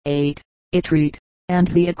8. Etreat, and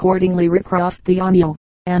he accordingly recrossed the Anio,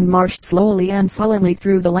 and marched slowly and sullenly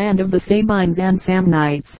through the land of the Sabines and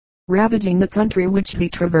Samnites, ravaging the country which he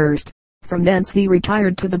traversed. From thence he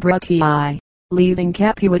retired to the Brutii, leaving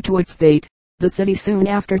Capua to its fate. The city soon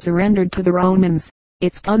after surrendered to the Romans.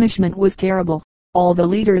 Its punishment was terrible. All the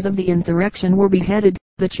leaders of the insurrection were beheaded,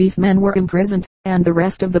 the chief men were imprisoned, and the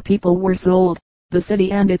rest of the people were sold. The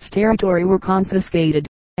city and its territory were confiscated,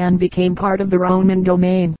 and became part of the Roman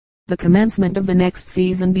domain. The commencement of the next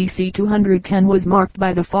season BC 210 was marked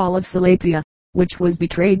by the fall of Salapia, which was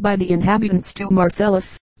betrayed by the inhabitants to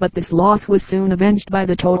Marcellus, but this loss was soon avenged by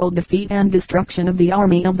the total defeat and destruction of the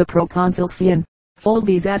army of the proconsul Cian.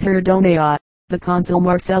 Fulvius at Herdonia. The consul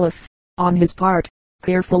Marcellus, on his part,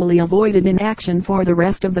 carefully avoided inaction for the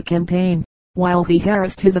rest of the campaign, while he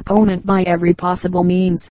harassed his opponent by every possible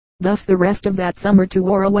means. Thus the rest of that summer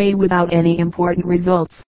wore away without any important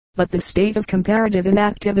results. But the state of comparative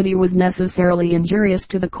inactivity was necessarily injurious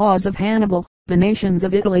to the cause of Hannibal. The nations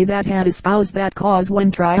of Italy that had espoused that cause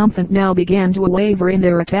when triumphant now began to waver in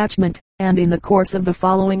their attachment, and in the course of the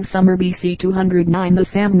following summer BC 209 the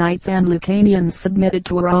Samnites and Lucanians submitted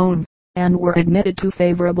to Rome, and were admitted to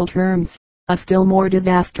favorable terms. A still more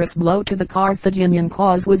disastrous blow to the Carthaginian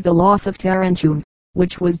cause was the loss of Tarentum,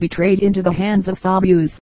 which was betrayed into the hands of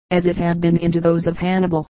Fabius, as it had been into those of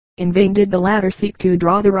Hannibal. In vain did the latter seek to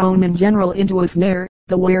draw the Roman general into a snare.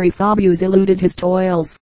 The wary Fabius eluded his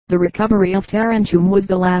toils. The recovery of Tarentum was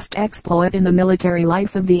the last exploit in the military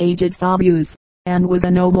life of the aged Fabius, and was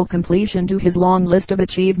a noble completion to his long list of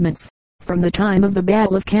achievements. From the time of the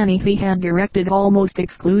Battle of Cannae he had directed almost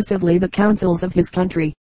exclusively the councils of his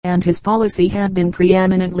country, and his policy had been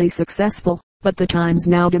preeminently successful. But the times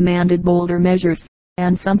now demanded bolder measures,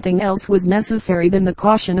 and something else was necessary than the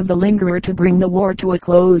caution of the lingerer to bring the war to a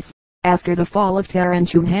close. After the fall of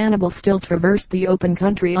Tarentum Hannibal still traversed the open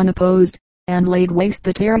country unopposed, and laid waste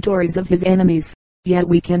the territories of his enemies. Yet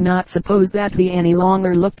we cannot suppose that he any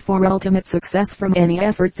longer looked for ultimate success from any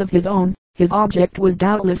efforts of his own. His object was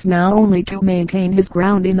doubtless now only to maintain his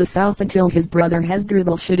ground in the south until his brother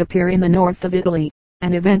Hasdrubal should appear in the north of Italy,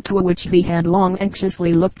 an event to which he had long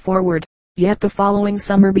anxiously looked forward. Yet the following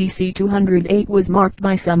summer BC 208 was marked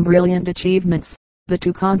by some brilliant achievements. The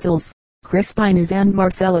two consuls, Crispinus and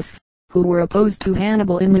Marcellus, who were opposed to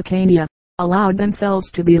Hannibal in Lucania, allowed themselves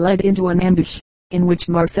to be led into an ambush, in which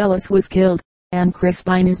Marcellus was killed, and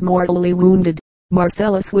Crispinus mortally wounded.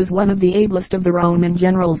 Marcellus was one of the ablest of the Roman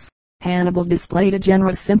generals. Hannibal displayed a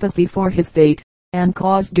generous sympathy for his fate, and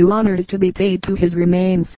caused due honors to be paid to his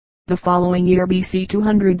remains. The following year BC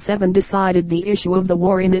 207 decided the issue of the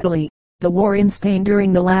war in Italy. The war in Spain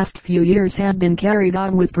during the last few years had been carried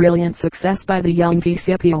on with brilliant success by the young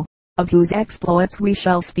Scipio, of whose exploits we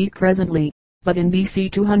shall speak presently. But in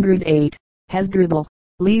BC 208, Hasdrubal,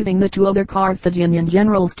 leaving the two other Carthaginian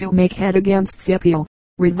generals to make head against Scipio,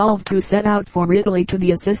 resolved to set out for Italy to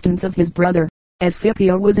the assistance of his brother. As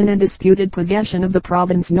Scipio was in undisputed possession of the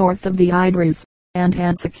province north of the Idris, and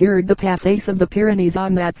had secured the passes of the Pyrenees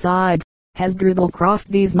on that side, Hasdrubal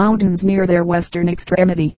crossed these mountains near their western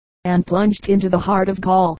extremity, and plunged into the heart of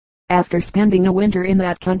Gaul. After spending a winter in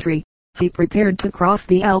that country, he prepared to cross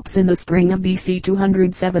the Alps in the spring of BC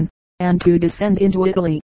 207, and to descend into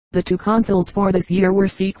Italy. The two consuls for this year were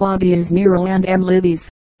C. Claudius Nero and M. Livius.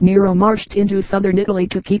 Nero marched into southern Italy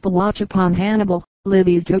to keep a watch upon Hannibal.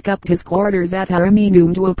 Livius took up his quarters at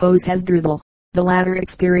Ariminum to oppose Hasdrubal. The latter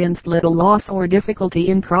experienced little loss or difficulty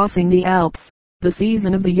in crossing the Alps. The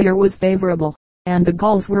season of the year was favorable, and the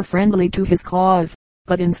Gauls were friendly to his cause.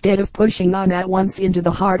 But instead of pushing on at once into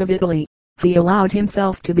the heart of Italy, he allowed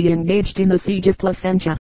himself to be engaged in the siege of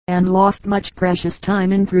Placentia, and lost much precious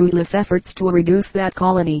time in fruitless efforts to reduce that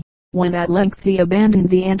colony. When at length he abandoned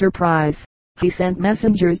the enterprise, he sent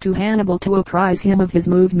messengers to Hannibal to apprise him of his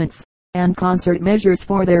movements, and concert measures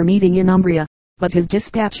for their meeting in Umbria. But his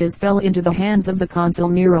dispatches fell into the hands of the consul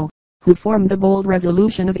Nero, who formed the bold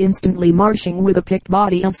resolution of instantly marching with a picked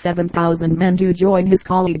body of 7,000 men to join his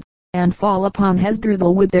colleague, and fall upon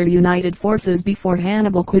Hasdrubal with their united forces before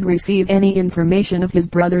Hannibal could receive any information of his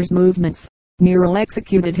brother's movements. Nero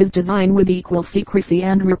executed his design with equal secrecy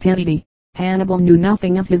and rapidity. Hannibal knew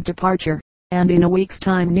nothing of his departure, and in a week's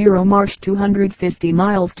time Nero marched 250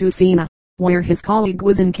 miles to Sena, where his colleague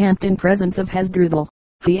was encamped in presence of Hasdrubal.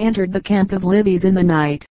 He entered the camp of Livius in the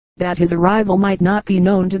night, that his arrival might not be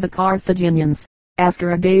known to the Carthaginians.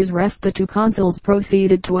 After a day's rest the two consuls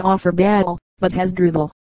proceeded to offer battle, but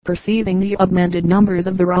Hasdrubal, perceiving the augmented numbers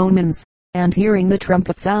of the Romans, and hearing the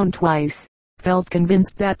trumpet sound twice, felt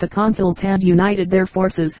convinced that the consuls had united their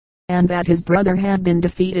forces, and that his brother had been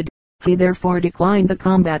defeated. He therefore declined the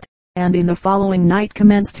combat, and in the following night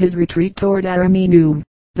commenced his retreat toward Ariminum.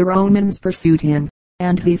 The Romans pursued him,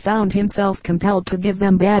 and he found himself compelled to give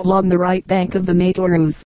them battle on the right bank of the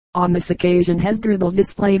Metaurus. On this occasion Hasdrubal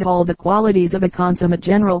displayed all the qualities of a consummate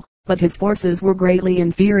general, but his forces were greatly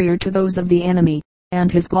inferior to those of the enemy,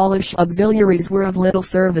 and his Gaulish auxiliaries were of little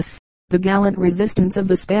service. The gallant resistance of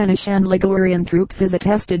the Spanish and Ligurian troops is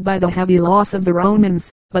attested by the heavy loss of the Romans,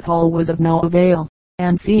 but all was of no avail,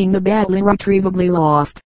 and seeing the battle irretrievably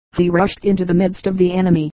lost, he rushed into the midst of the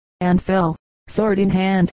enemy, and fell, sword in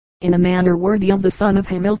hand, in a manner worthy of the son of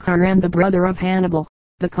Hamilcar and the brother of Hannibal.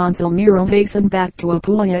 The consul Nero hastened back to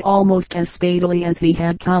Apulia almost as speedily as he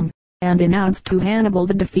had come, and announced to Hannibal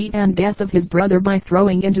the defeat and death of his brother by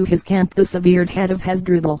throwing into his camp the severed head of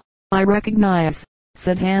Hasdrubal. "I recognize,"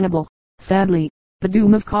 said Hannibal, sadly, "the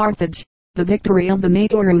doom of Carthage." The victory of the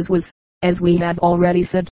Metaurus was, as we have already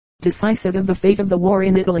said, decisive of the fate of the war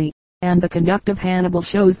in Italy, and the conduct of Hannibal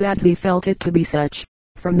shows that he felt it to be such.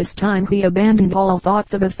 From this time he abandoned all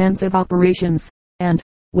thoughts of offensive operations, and,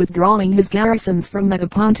 withdrawing his garrisons from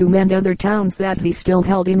Metapontum and other towns that he still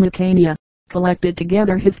held in Lucania, collected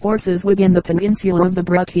together his forces within the peninsula of the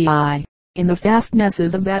Brutii. In the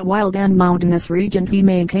fastnesses of that wild and mountainous region he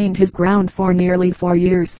maintained his ground for nearly 4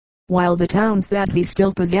 years, while the towns that he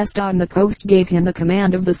still possessed on the coast gave him the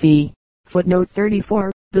command of the sea. Footnote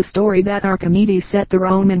 34. The story that Archimedes set the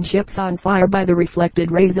Roman ships on fire by the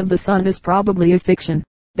reflected rays of the sun is probably a fiction,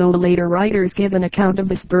 though later writers give an account of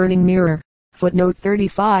this burning mirror. Footnote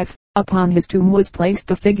 35. Upon his tomb was placed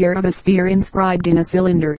the figure of a sphere inscribed in a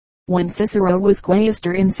cylinder. When Cicero was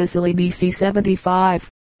quaestor in Sicily BC 75,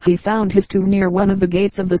 he found his tomb near one of the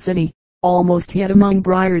gates of the city, almost hid among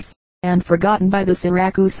briars, and forgotten by the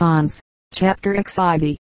Syracusans. Chapter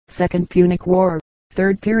XIV. Second Punic War.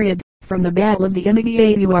 Third period, from the Battle of the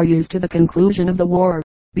Initiaturus to the conclusion of the war,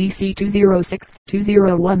 BC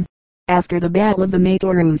 206-201. After the Battle of the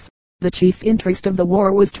Metaurus, the chief interest of the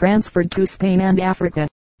war was transferred to Spain and Africa.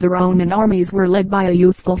 The Roman armies were led by a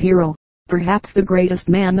youthful hero, perhaps the greatest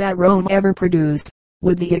man that Rome ever produced,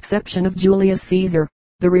 with the exception of Julius Caesar.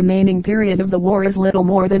 The remaining period of the war is little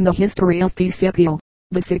more than the history of Scipio.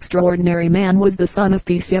 This extraordinary man was the son of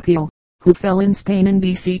Scipio, who fell in Spain in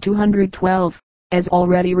BC 212. As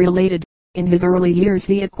already related, in his early years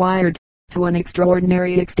he acquired, to an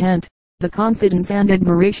extraordinary extent, the confidence and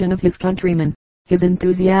admiration of his countrymen. His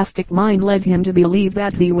enthusiastic mind led him to believe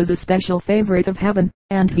that he was a special favorite of heaven,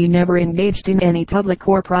 and he never engaged in any public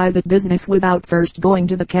or private business without first going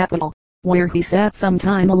to the Capitol, where he sat some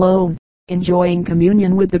time alone, enjoying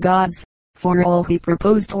communion with the gods. For all he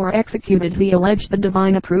proposed or executed he alleged the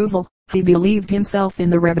divine approval. He believed himself in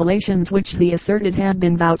the revelations which he asserted had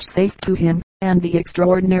been vouchsafed to him, and the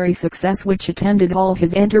extraordinary success which attended all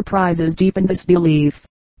his enterprises deepened this belief.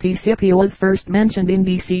 Scipio was first mentioned in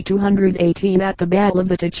BC 218 at the Battle of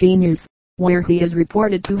the Ticinus, where he is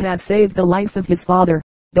reported to have saved the life of his father,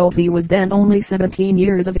 though he was then only 17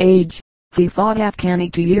 years of age. He fought at Cannae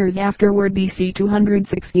 2 years afterward BC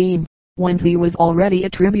 216, when he was already a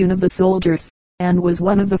tribune of the soldiers, and was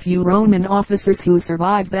one of the few Roman officers who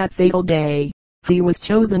survived that fatal day. He was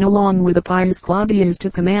chosen along with Appius Claudius to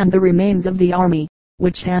command the remains of the army,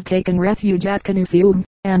 which had taken refuge at Canusium,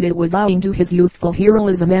 and it was owing to his youthful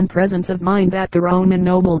heroism and presence of mind that the Roman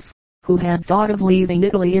nobles, who had thought of leaving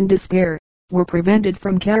Italy in despair, were prevented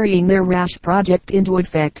from carrying their rash project into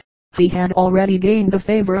effect. He had already gained the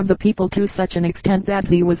favor of the people to such an extent that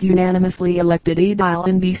he was unanimously elected aedile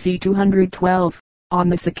in BC 212. On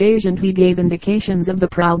this occasion he gave indications of the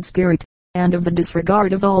proud spirit, and of the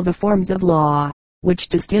disregard of all the forms of law, which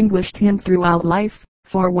distinguished him throughout life.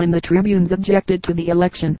 For when the tribunes objected to the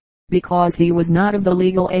election, because he was not of the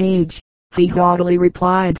legal age, he haughtily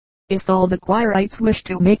replied, "If all the Quirites wish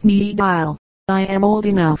to make me aedile, I am old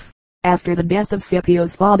enough." After the death of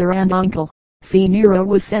Scipio's father and uncle, Nero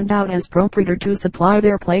was sent out as propraetor to supply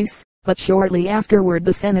their place, but shortly afterward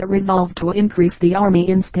the Senate resolved to increase the army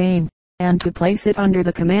in Spain, and to place it under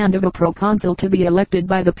the command of a proconsul to be elected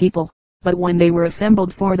by the people. But when they were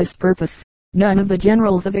assembled for this purpose, none of the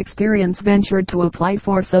generals of experience ventured to apply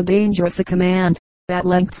for so dangerous a command. At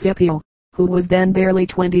length Scipio, who was then barely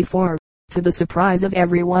 24, to the surprise of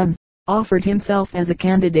everyone, offered himself as a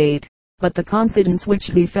candidate. But the confidence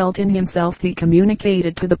which he felt in himself he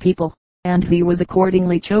communicated to the people, and he was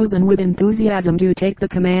accordingly chosen with enthusiasm to take the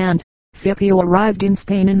command. Scipio arrived in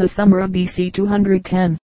Spain in the summer of BC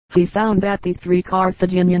 210. He found that the 3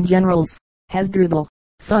 Carthaginian generals, Hasdrubal,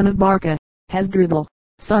 son of Barca, Hasdrubal,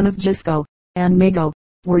 son of Gisco, and Mago,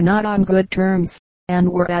 were not on good terms, and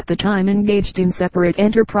were at the time engaged in separate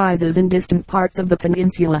enterprises in distant parts of the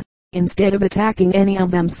peninsula. Instead of attacking any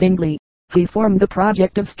of them singly, he formed the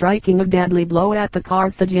project of striking a deadly blow at the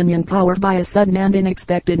Carthaginian power by a sudden and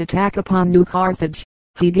unexpected attack upon New Carthage.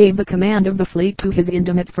 He gave the command of the fleet to his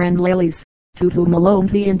intimate friend Lelius, to whom alone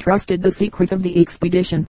he entrusted the secret of the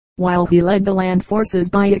expedition, while he led the land forces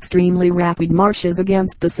by extremely rapid marches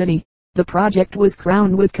against the city. The project was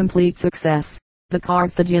crowned with complete success. The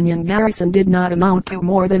Carthaginian garrison did not amount to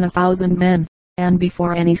more than 1,000 men, and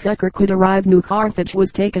before any succor could arrive New Carthage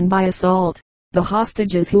was taken by assault. The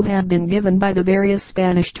hostages who had been given by the various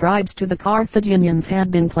Spanish tribes to the Carthaginians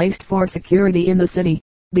had been placed for security in the city.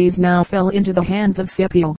 These now fell into the hands of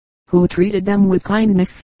Scipio, who treated them with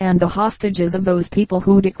kindness, and the hostages of those people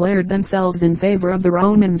who declared themselves in favor of the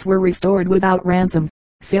Romans were restored without ransom.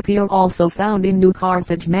 Scipio also found in New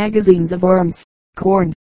Carthage magazines of arms,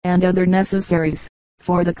 corn, and other necessaries,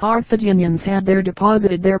 for the Carthaginians had there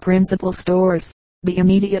deposited their principal stores. The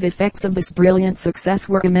immediate effects of this brilliant success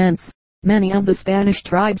were immense. Many of the Spanish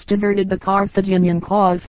tribes deserted the Carthaginian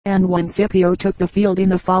cause, and when Scipio took the field in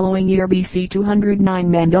the following year BC 209,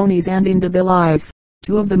 Mandones and Indibilis,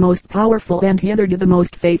 two of the most powerful and hitherto the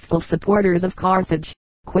most faithful supporters of Carthage,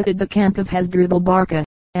 quitted the camp of Hasdrubal Barca,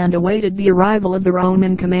 and awaited the arrival of the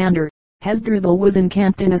Roman commander. Hasdrubal was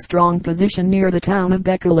encamped in a strong position near the town of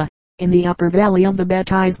Becula, in the upper valley of the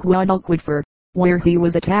Betis Guadalquivir, where he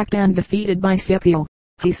was attacked and defeated by Scipio.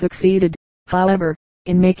 He succeeded, however,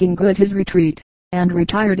 in making good his retreat, and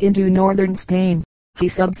retired into northern Spain. He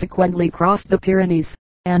subsequently crossed the Pyrenees,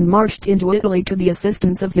 and marched into Italy to the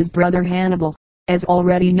assistance of his brother Hannibal. As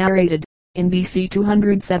already narrated, in BC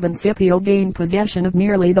 207 Scipio gained possession of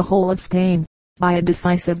nearly the whole of Spain, by a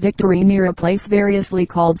decisive victory near a place variously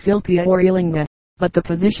called Silpia or Ilinga, but the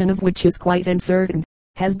position of which is quite uncertain.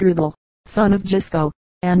 Hasdrubal, son of Gisco,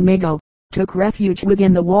 and Mago, took refuge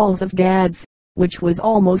within the walls of Gades, which was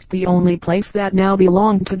almost the only place that now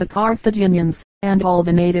belonged to the Carthaginians, and all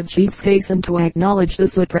the native chiefs hastened to acknowledge the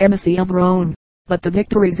supremacy of Rome. But the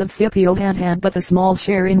victories of Scipio had but a small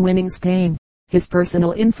share in winning Spain. His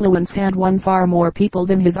personal influence had won far more people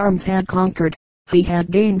than his arms had conquered. He had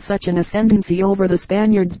gained such an ascendancy over the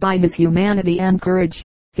Spaniards by his humanity and courage,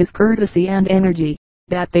 his courtesy and energy,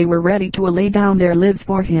 that they were ready to lay down their lives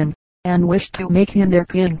for him, and wished to make him their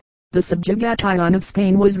king. The subjugation of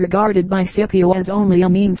Spain was regarded by Scipio as only a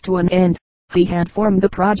means to an end. He had formed the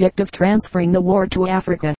project of transferring the war to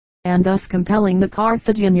Africa, and thus compelling the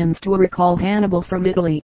Carthaginians to recall Hannibal from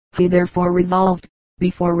Italy. He therefore resolved,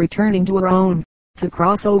 before returning to Rome, to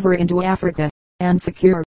cross over into Africa, and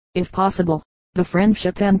secure, if possible, the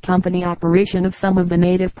friendship and company operation of some of the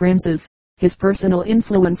native princes. His personal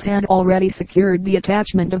influence had already secured the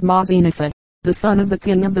attachment of Masinissa, the son of the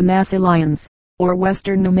king of the Massilians, or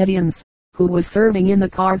Western Numidians, who was serving in the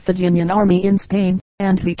Carthaginian army in Spain,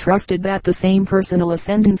 and he trusted that the same personal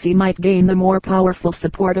ascendancy might gain the more powerful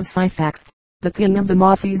support of Syphax, the king of the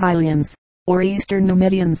Massilians, or Eastern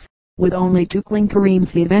Numidians. With only 2 quinqueremes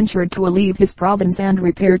he ventured to leave his province and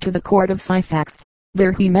repair to the court of Syphax.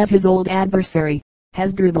 There he met his old adversary,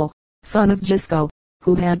 Hasdrubal, son of Gisco,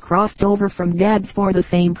 who had crossed over from Gades for the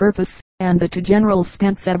same purpose, and the two generals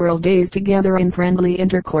spent several days together in friendly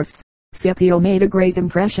intercourse. Scipio made a great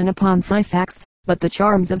impression upon Syphax, but the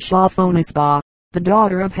charms of Shaphonisba, the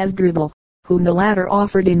daughter of Hasdrubal, whom the latter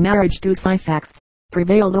offered in marriage to Syphax,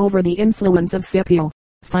 prevailed over the influence of Scipio.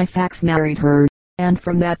 Syphax married her, and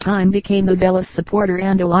from that time became the zealous supporter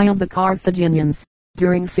and ally of the Carthaginians.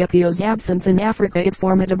 During Scipio's absence in Africa a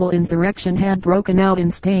formidable insurrection had broken out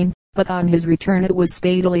in Spain, but on his return it was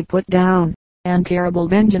speedily put down, and terrible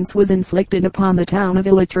vengeance was inflicted upon the town of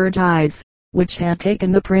Iliturgize, which had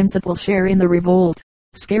taken the principal share in the revolt.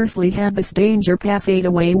 Scarcely had this danger passed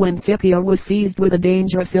away when Scipio was seized with a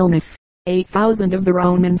dangerous illness. 8,000 of the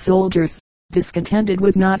Roman soldiers, discontented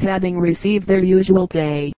with not having received their usual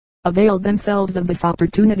pay, availed themselves of this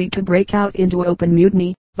opportunity to break out into open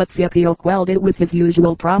mutiny, but Scipio quelled it with his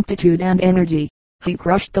usual promptitude and energy. He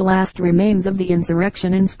crushed the last remains of the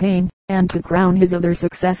insurrection in Spain, and to crown his other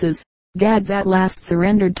successes, Gades at last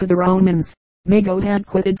surrendered to the Romans. Mago had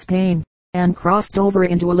quitted Spain, and crossed over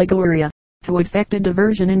into Liguria, to effect a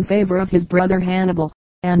diversion in favor of his brother Hannibal,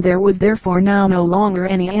 and there was therefore now no longer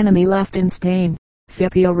any enemy left in Spain.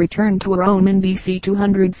 Scipio returned to Rome in BC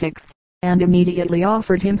 206, and immediately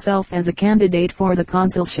offered himself as a candidate for the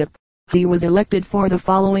consulship. He was elected for the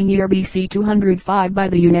following year BC 205 by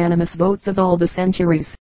the unanimous votes of all the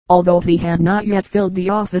centuries, although he had not yet filled the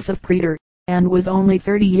office of praetor, and was only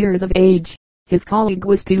 30 years of age. His colleague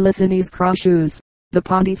was Polyxenes Crassus, the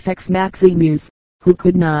Pontifex Maximus, who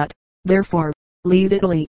could not, therefore, leave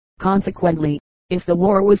Italy. Consequently, if the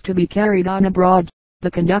war was to be carried on abroad,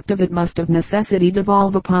 the conduct of it must of necessity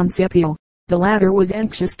devolve upon Scipio. The latter was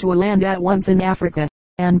anxious to land at once in Africa,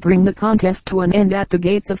 and bring the contest to an end at the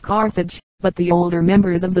gates of Carthage, but the older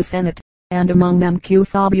members of the Senate, and among them Q.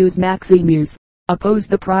 Fabius Maximus, opposed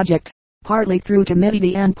the project, partly through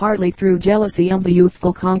timidity and partly through jealousy of the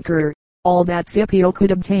youthful conqueror. All that Scipio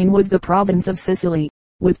could obtain was the province of Sicily,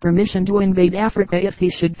 with permission to invade Africa if he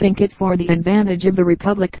should think it for the advantage of the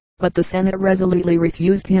Republic, but the Senate resolutely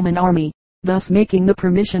refused him an army, thus making the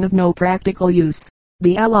permission of no practical use.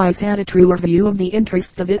 The Allies had a truer view of the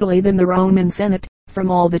interests of Italy than the Roman Senate. From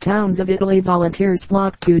all the towns of Italy volunteers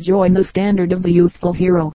flocked to join the standard of the youthful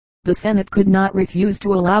hero. The Senate could not refuse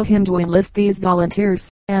to allow him to enlist these volunteers,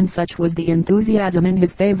 and such was the enthusiasm in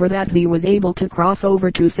his favor that he was able to cross over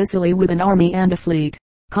to Sicily with an army and a fleet.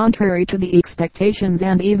 Contrary to the expectations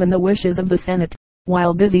and even the wishes of the Senate,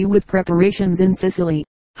 while busy with preparations in Sicily,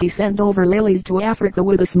 he sent over Lilies to Africa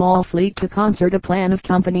with a small fleet to concert a plan of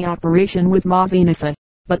company operation with Masinissa.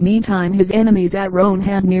 But meantime his enemies at Rome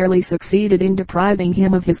had nearly succeeded in depriving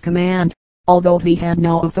him of his command. Although he had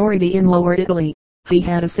no authority in Lower Italy, he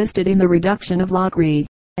had assisted in the reduction of Locri,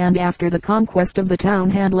 and after the conquest of the town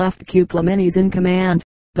had left Q. Clemenes in command.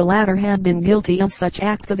 The latter had been guilty of such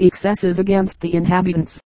acts of excesses against the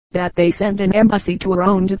inhabitants, that they sent an embassy to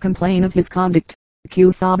Rome to complain of his conduct.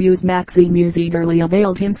 Q. Fabius Maximus eagerly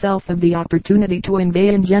availed himself of the opportunity to inveigh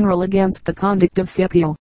in general against the conduct of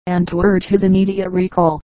Scipio, and to urge his immediate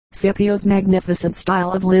recall. Scipio's magnificent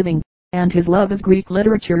style of living, and his love of Greek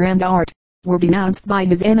literature and art, were denounced by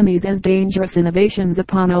his enemies as dangerous innovations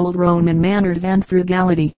upon old Roman manners and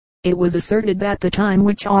frugality. It was asserted that the time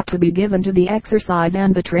which ought to be given to the exercise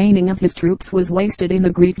and the training of his troops was wasted in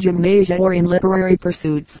the Greek gymnasia or in literary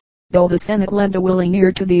pursuits. Though the Senate lent a willing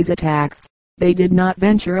ear to these attacks, they did not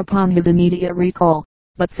venture upon his immediate recall,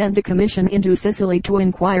 but sent a commission into Sicily to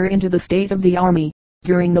inquire into the state of the army.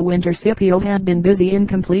 During the winter Scipio had been busy in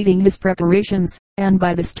completing his preparations, and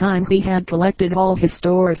by this time he had collected all his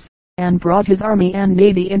stores, and brought his army and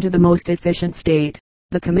navy into the most efficient state.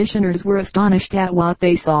 The commissioners were astonished at what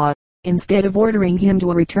they saw. Instead of ordering him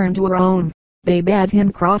to return to Rome, they bade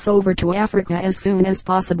him cross over to Africa as soon as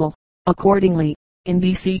possible. Accordingly, in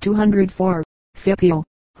BC 204, Scipio,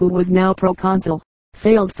 who was now proconsul,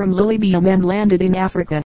 sailed from Lilybaeum and landed in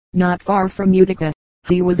Africa, not far from Utica.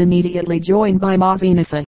 He was immediately joined by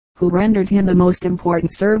Masinissa, who rendered him the most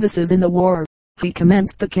important services in the war. He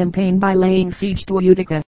commenced the campaign by laying siege to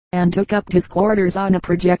Utica, and took up his quarters on a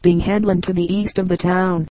projecting headland to the east of the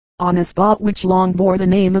town, on a spot which long bore the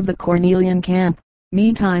name of the Cornelian Camp.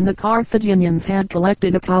 Meantime the Carthaginians had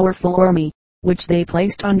collected a powerful army, which they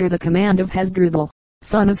placed under the command of Hasdrubal,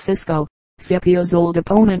 son of Cisco, Scipio's old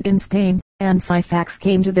opponent in Spain, and Syphax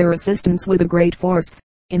came to their assistance with a great force.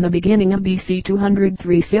 In the beginning of BC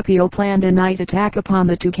 203 Scipio planned a night attack upon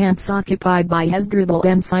the two camps occupied by Hasdrubal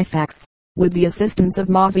and Syphax, with the assistance of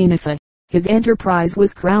Masinissa. His enterprise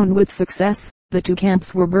was crowned with success. The two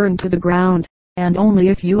camps were burned to the ground, and only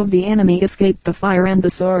a few of the enemy escaped the fire and the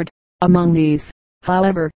sword. Among these,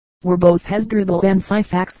 however, were both Hasdrubal and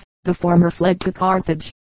Syphax. The former fled to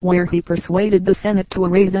Carthage, where he persuaded the Senate to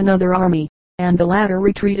raise another army, and the latter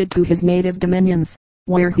retreated to his native dominions,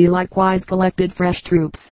 where he likewise collected fresh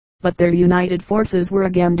troops. But their united forces were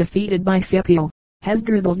again defeated by Scipio.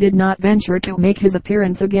 Hasdrubal did not venture to make his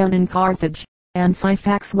appearance again in Carthage, and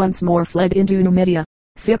Syphax once more fled into Numidia.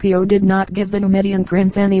 Scipio did not give the Numidian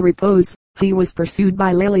prince any repose. He was pursued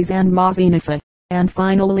by Lilies and Masinissa, and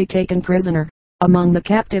finally taken prisoner. Among the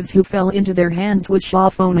captives who fell into their hands was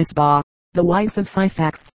Shaphonisba, the wife of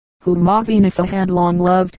Syphax, whom Masinissa had long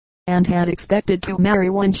loved, and had expected to marry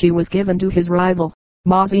when she was given to his rival.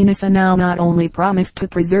 Masinissa now not only promised to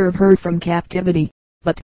preserve her from captivity,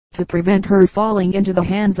 but, to prevent her falling into the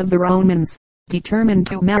hands of the Romans, determined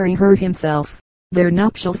to marry her himself. Their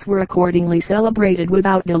nuptials were accordingly celebrated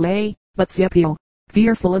without delay, but Scipio,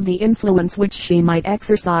 fearful of the influence which she might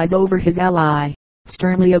exercise over his ally,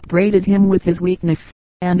 sternly upbraided him with his weakness,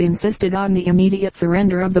 and insisted on the immediate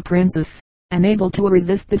surrender of the princess. Unable to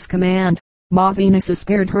resist this command, Masinissa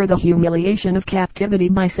spared her the humiliation of captivity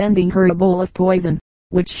by sending her a bowl of poison,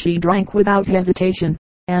 which she drank without hesitation,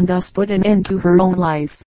 and thus put an end to her own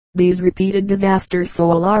life. These repeated disasters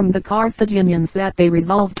so alarmed the Carthaginians that they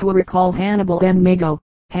resolved to recall Hannibal and Mago.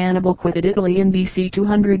 Hannibal quitted Italy in BC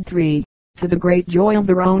 203, to the great joy of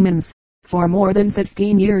the Romans. For more than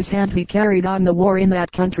 15 years had he carried on the war in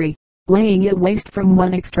that country, laying it waste from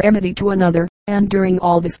one extremity to another, and during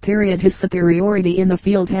all this period his superiority in the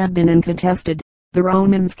field had been uncontested. The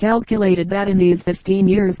Romans calculated that in these 15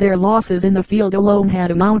 years their losses in the field alone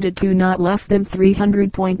had amounted to not less than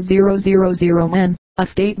 300,000 men. a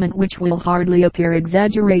statement which will hardly appear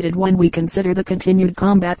exaggerated when we consider the continued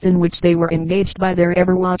combats in which they were engaged by their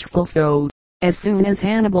ever watchful foe. As soon as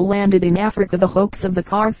Hannibal landed in Africa the hopes of the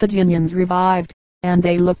Carthaginians revived, and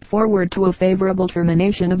they looked forward to a favorable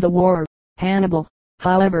termination of the war. Hannibal,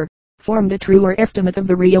 however, formed a truer estimate of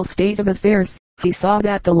the real state of affairs. He saw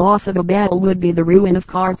that the loss of a battle would be the ruin of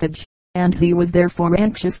Carthage, and he was therefore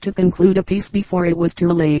anxious to conclude a peace before it was too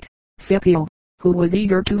late. Scipio, who was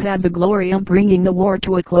eager to have the glory of bringing the war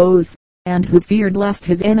to a close, and who feared lest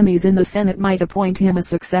his enemies in the Senate might appoint him a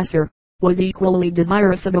successor, was equally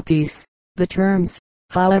desirous of a peace. The terms,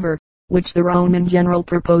 however, which the Roman general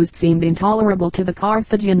proposed seemed intolerable to the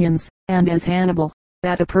Carthaginians, and as Hannibal,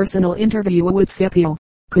 at a personal interview with Scipio,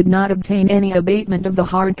 could not obtain any abatement of the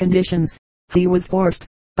hard conditions, he was forced,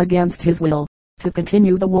 against his will, to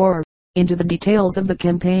continue the war. Into the details of the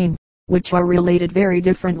campaign, which are related very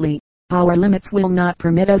differently, our limits will not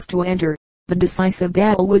permit us to enter. The decisive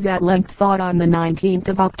battle was at length fought on the 19th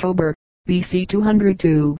of October, BC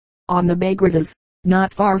 202, on the Bagridas,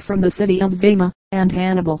 not far from the city of Zama, and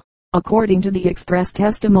Hannibal, according to the express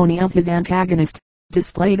testimony of his antagonist,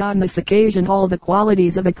 displayed on this occasion all the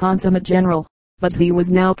qualities of a consummate general. But he was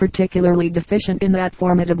now particularly deficient in that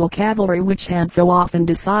formidable cavalry which had so often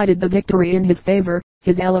decided the victory in his favor.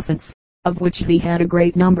 His elephants, of which he had a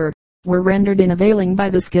great number, were rendered unavailing by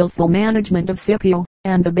the skillful management of Scipio,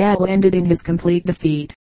 and the battle ended in his complete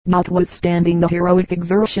defeat. Notwithstanding the heroic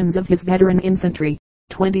exertions of his veteran infantry,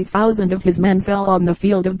 20,000 of his men fell on the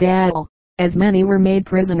field of battle, as many were made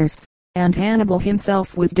prisoners, and Hannibal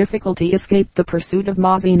himself with difficulty escaped the pursuit of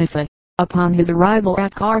Masinissa. Upon his arrival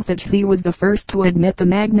at Carthage he was the first to admit the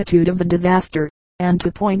magnitude of the disaster, and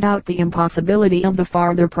to point out the impossibility of the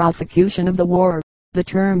farther prosecution of the war. The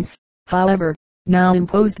terms, however, now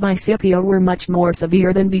imposed by Scipio were much more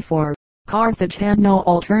severe than before. Carthage had no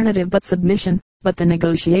alternative but submission, but the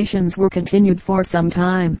negotiations were continued for some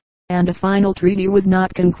time, and a final treaty was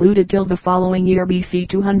not concluded till the following year BC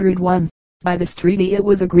 201. By this treaty it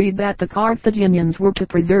was agreed that the Carthaginians were to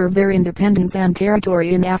preserve their independence and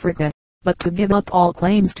territory in Africa, but to give up all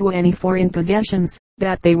claims to any foreign possessions,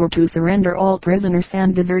 that they were to surrender all prisoners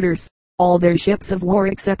and deserters, all their ships of war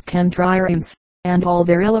except 10 triremes, and all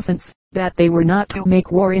their elephants, that they were not to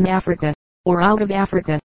make war in Africa, or out of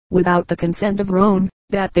Africa, without the consent of Rome,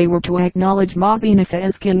 that they were to acknowledge Masinissa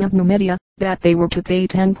as king of Numidia, that they were to pay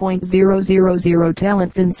 10,000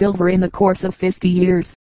 talents in silver in the course of 50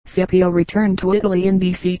 years. Scipio returned to Italy in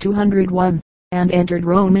BC 201, and entered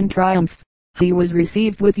Rome in triumph. He was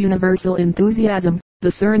received with universal enthusiasm.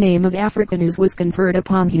 The surname of Africanus was conferred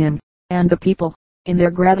upon him, and the people, in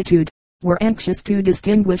their gratitude, were anxious to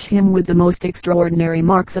distinguish him with the most extraordinary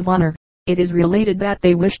marks of honor. It is related that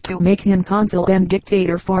they wished to make him consul and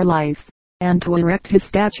dictator for life, and to erect his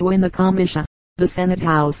statue in the Comitia, the Senate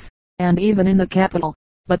House, and even in the Capitol,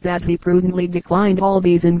 but that he prudently declined all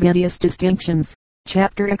these invidious distinctions.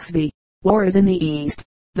 Chapter XV. Wars in the East.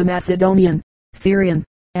 The Macedonian, Syrian,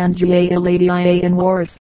 and Gaeladian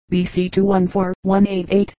Wars, BC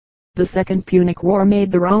 214-188. The Second Punic War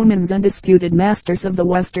made the Romans undisputed masters of the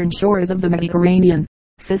western shores of the Mediterranean.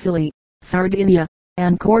 Sicily, Sardinia,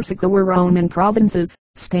 and Corsica were Roman provinces.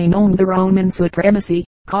 Spain owned the Roman supremacy.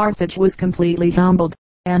 Carthage was completely humbled,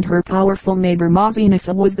 and her powerful neighbor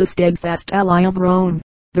Masinissa was the steadfast ally of Rome.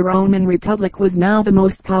 The Roman Republic was now the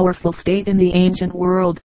most powerful state in the ancient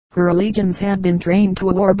world. Her legions had been trained to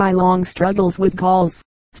war by long struggles with Gauls,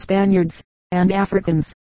 Spaniards, and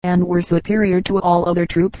Africans, and were superior to all other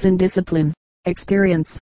troops in discipline,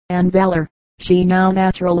 experience, and valor. She now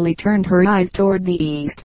naturally turned her eyes toward the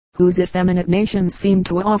east, whose effeminate nations seemed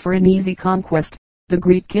to offer an easy conquest. The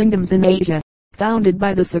Greek kingdoms in Asia, founded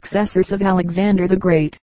by the successors of Alexander the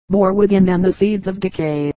Great, bore within them the seeds of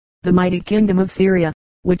decay. The mighty kingdom of Syria,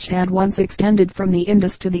 which had once extended from the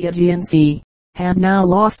Indus to the Aegean Sea, had now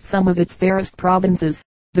lost some of its fairest provinces.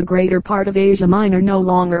 The greater part of Asia Minor no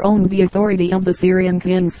longer owned the authority of the Syrian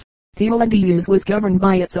kings. Theodosius was governed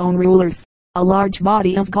by its own rulers. A large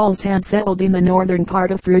body of Gauls had settled in the northern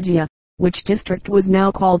part of Phrygia, which district was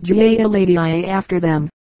now called Gaeladiae after them.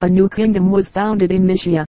 A new kingdom was founded in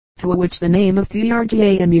Mysia, to which the name of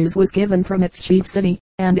Theargianus was given from its chief city,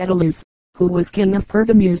 and Aetolus, who was king of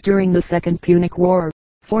Pergamus during the Second Punic War,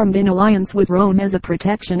 formed an alliance with Rome as a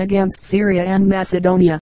protection against Syria and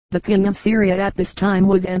Macedonia. The king of Syria at this time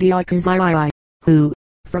was Antiochus II, who,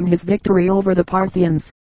 from his victory over the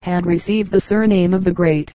Parthians, had received the surname of the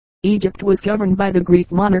Great. Egypt was governed by the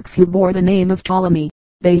Greek monarchs who bore the name of Ptolemy.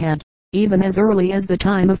 They had, even as early as the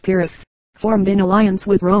time of Pyrrhus, formed an alliance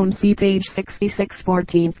with Rome. See page 66,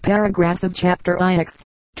 14th paragraph of chapter IX.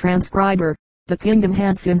 Transcriber. The kingdom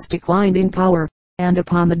had since declined in power, and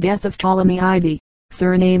upon the death of Ptolemy Ivy,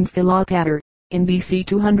 surnamed Philopator, in BC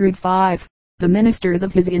 205, the ministers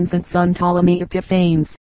of his infant son Ptolemy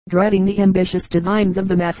Epiphanes, dreading the ambitious designs of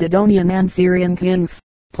the Macedonian and Syrian kings,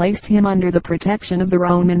 placed him under the protection of the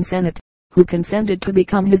Roman Senate, who consented to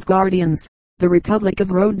become his guardians. The Republic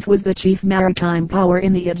of Rhodes was the chief maritime power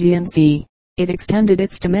in the Aegean Sea. It extended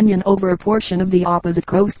its dominion over a portion of the opposite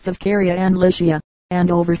coasts of Caria and Lycia,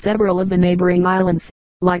 and over several of the neighboring islands.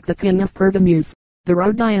 Like the king of Pergamus, the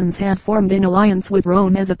Rhodians had formed an alliance with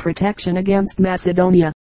Rome as a protection against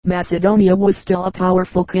Macedonia. Macedonia was still a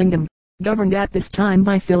powerful kingdom, governed at this time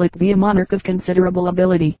by Philip the monarch of considerable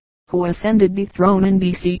ability, who ascended the throne in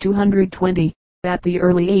BC 220, at the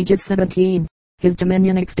early age of 17. His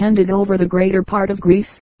dominion extended over the greater part of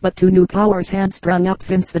Greece, but two new powers had sprung up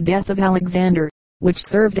since the death of Alexander, which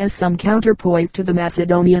served as some counterpoise to the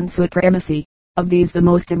Macedonian supremacy. Of these the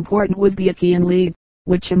most important was the Achaean League,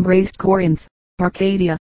 which embraced Corinth,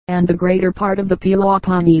 Arcadia, and the greater part of the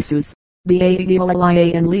Peloponnesus. The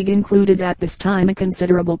Aeolian League included at this time a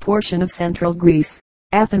considerable portion of central Greece.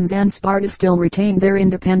 Athens and Sparta still retained their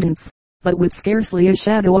independence, but with scarcely a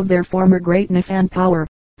shadow of their former greatness and power.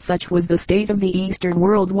 Such was the state of the Eastern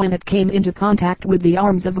world when it came into contact with the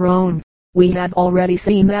arms of Rome. We have already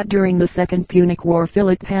seen that during the Second Punic War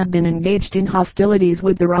Philip had been engaged in hostilities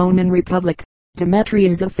with the Roman Republic.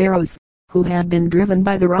 Demetrius of Pharos, who had been driven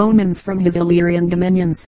by the Romans from his Illyrian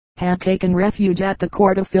dominions, had taken refuge at the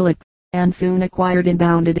court of Philip, and soon acquired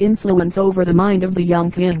unbounded influence over the mind of the young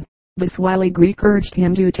king. This wily Greek urged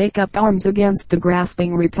him to take up arms against the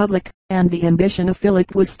grasping republic, and the ambition of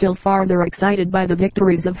Philip was still farther excited by the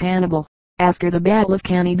victories of Hannibal. After the Battle of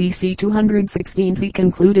Cannae BC 216 he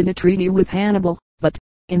concluded a treaty with Hannibal, but,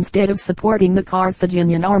 instead of supporting the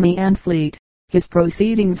Carthaginian army and fleet, his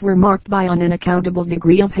proceedings were marked by an unaccountable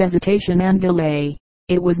degree of hesitation and delay.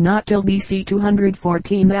 It was not till BC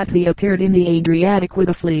 214 that he appeared in the Adriatic with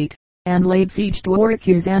a fleet, and laid siege to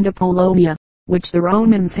Oricus and Apollonia, which the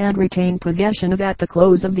Romans had retained possession of at the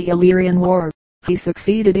close of the Illyrian War. He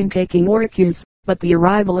succeeded in taking Oricus, but the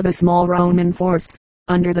arrival of a small Roman force,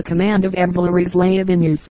 under the command of Avilis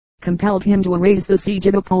Laevinus, compelled him to raise the siege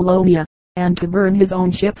of Apollonia, and to burn his own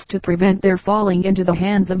ships to prevent their falling into the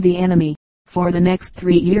hands of the enemy. For the next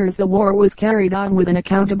 3 years the war was carried on with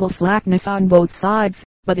unaccountable slackness on both sides,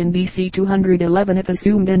 but in BC 211 it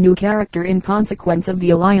assumed a new character in consequence of the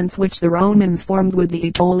alliance which the Romans formed with the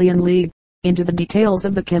Aetolian League. Into the details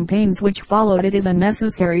of the campaigns which followed it is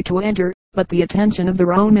unnecessary to enter, but the attention of the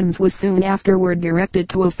Romans was soon afterward directed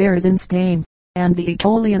to affairs in Spain, and the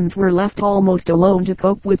Aetolians were left almost alone to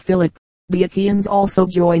cope with Philip. The Achaeans also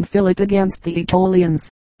joined Philip against the Aetolians,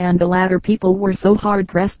 and the latter people were so hard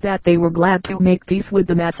pressed that they were glad to make peace with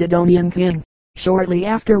the Macedonian king. Shortly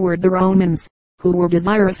afterward the Romans, who were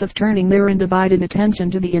desirous of turning their undivided attention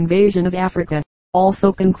to the invasion of Africa,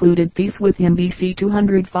 also concluded peace with him BC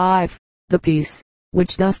 205. The peace,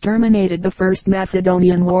 which thus terminated the First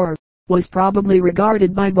Macedonian War, was probably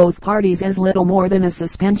regarded by both parties as little more than a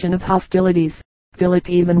suspension of hostilities. Philip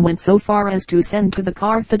even went so far as to send to the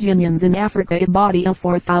Carthaginians in Africa a body of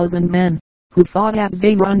 4,000 men, who fought at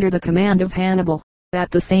Zama under the command of Hannibal. At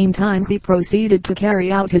the same time he proceeded to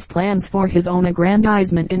carry out his plans for his own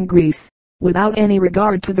aggrandizement in Greece, without any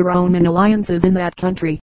regard to the Roman alliances in that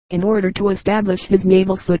country. In order to establish his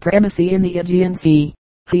naval supremacy in the Aegean Sea,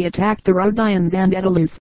 he attacked the Rhodians and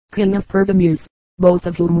Aetolus, king of Pergamus, both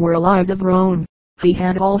of whom were allies of Rome. He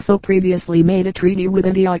had also previously made a treaty with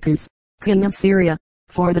Antiochus, king of Syria,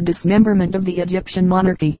 for the dismemberment of the Egyptian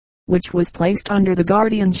monarchy, which was placed under the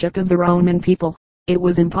guardianship of the Roman people. It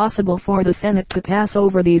was impossible for the Senate to pass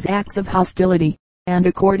over these acts of hostility, and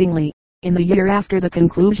accordingly, in the year after the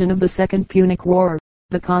conclusion of the Second Punic War,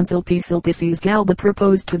 the consul Sulpicius Galba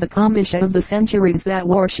proposed to the Comitia of the Centuries that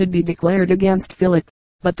war should be declared against Philip.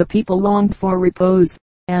 But the people longed for repose,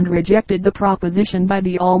 and rejected the proposition by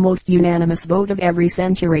the almost unanimous vote of every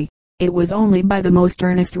century. It was only by the most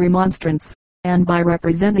earnest remonstrance, and by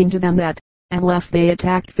representing to them that, unless they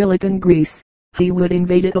attacked Philip in Greece, he would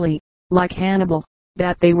invade Italy, like Hannibal,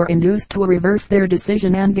 that they were induced to reverse their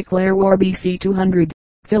decision and declare war BC 200.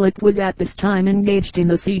 Philip was at this time engaged in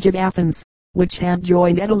the siege of Athens, which had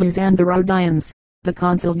joined Aetolus and the Rhodians. The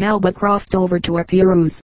consul Galba crossed over to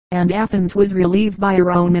Epirus, and Athens was relieved by a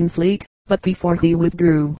Roman fleet, but before he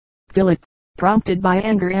withdrew, Philip, prompted by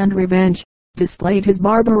anger and revenge, displayed his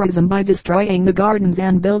barbarism by destroying the gardens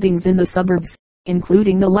and buildings in the suburbs,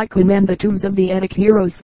 including the Lyceum and the tombs of the Attic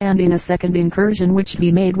heroes, and in a second incursion which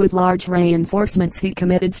he made with large reinforcements he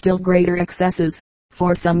committed still greater excesses.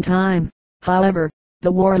 For some time, however,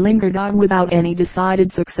 the war lingered on without any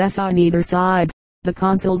decided success on either side. The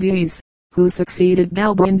consul Vies, who succeeded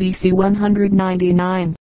Galba in BC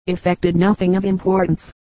 199, effected nothing of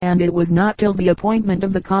importance, and it was not till the appointment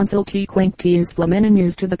of the consul T. Quinctius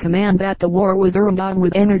Flamininus to the command that the war was earned on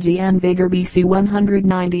with energy and vigor. BC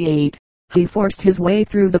 198, he forced his way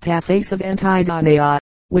through the passes of Antigoniae,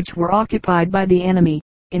 which were occupied by the enemy,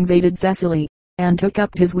 invaded Thessaly, and took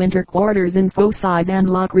up his winter quarters in Phocis and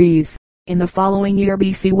Locris. In the following year,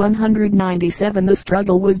 BC 197, the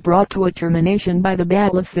struggle was brought to a termination by the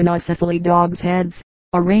Battle of Cynocephaly Dogs Heads,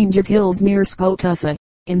 a range of hills near Scotussa,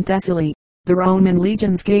 in Thessaly. The Roman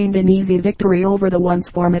legions gained an easy victory over the once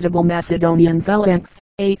formidable Macedonian phalanx.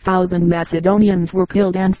 8,000 Macedonians were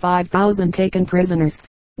killed and 5,000 taken prisoners,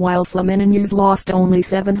 while Flamininus lost only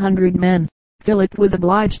 700 men. Philip was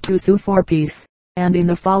obliged to sue for peace, and in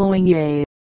the following year,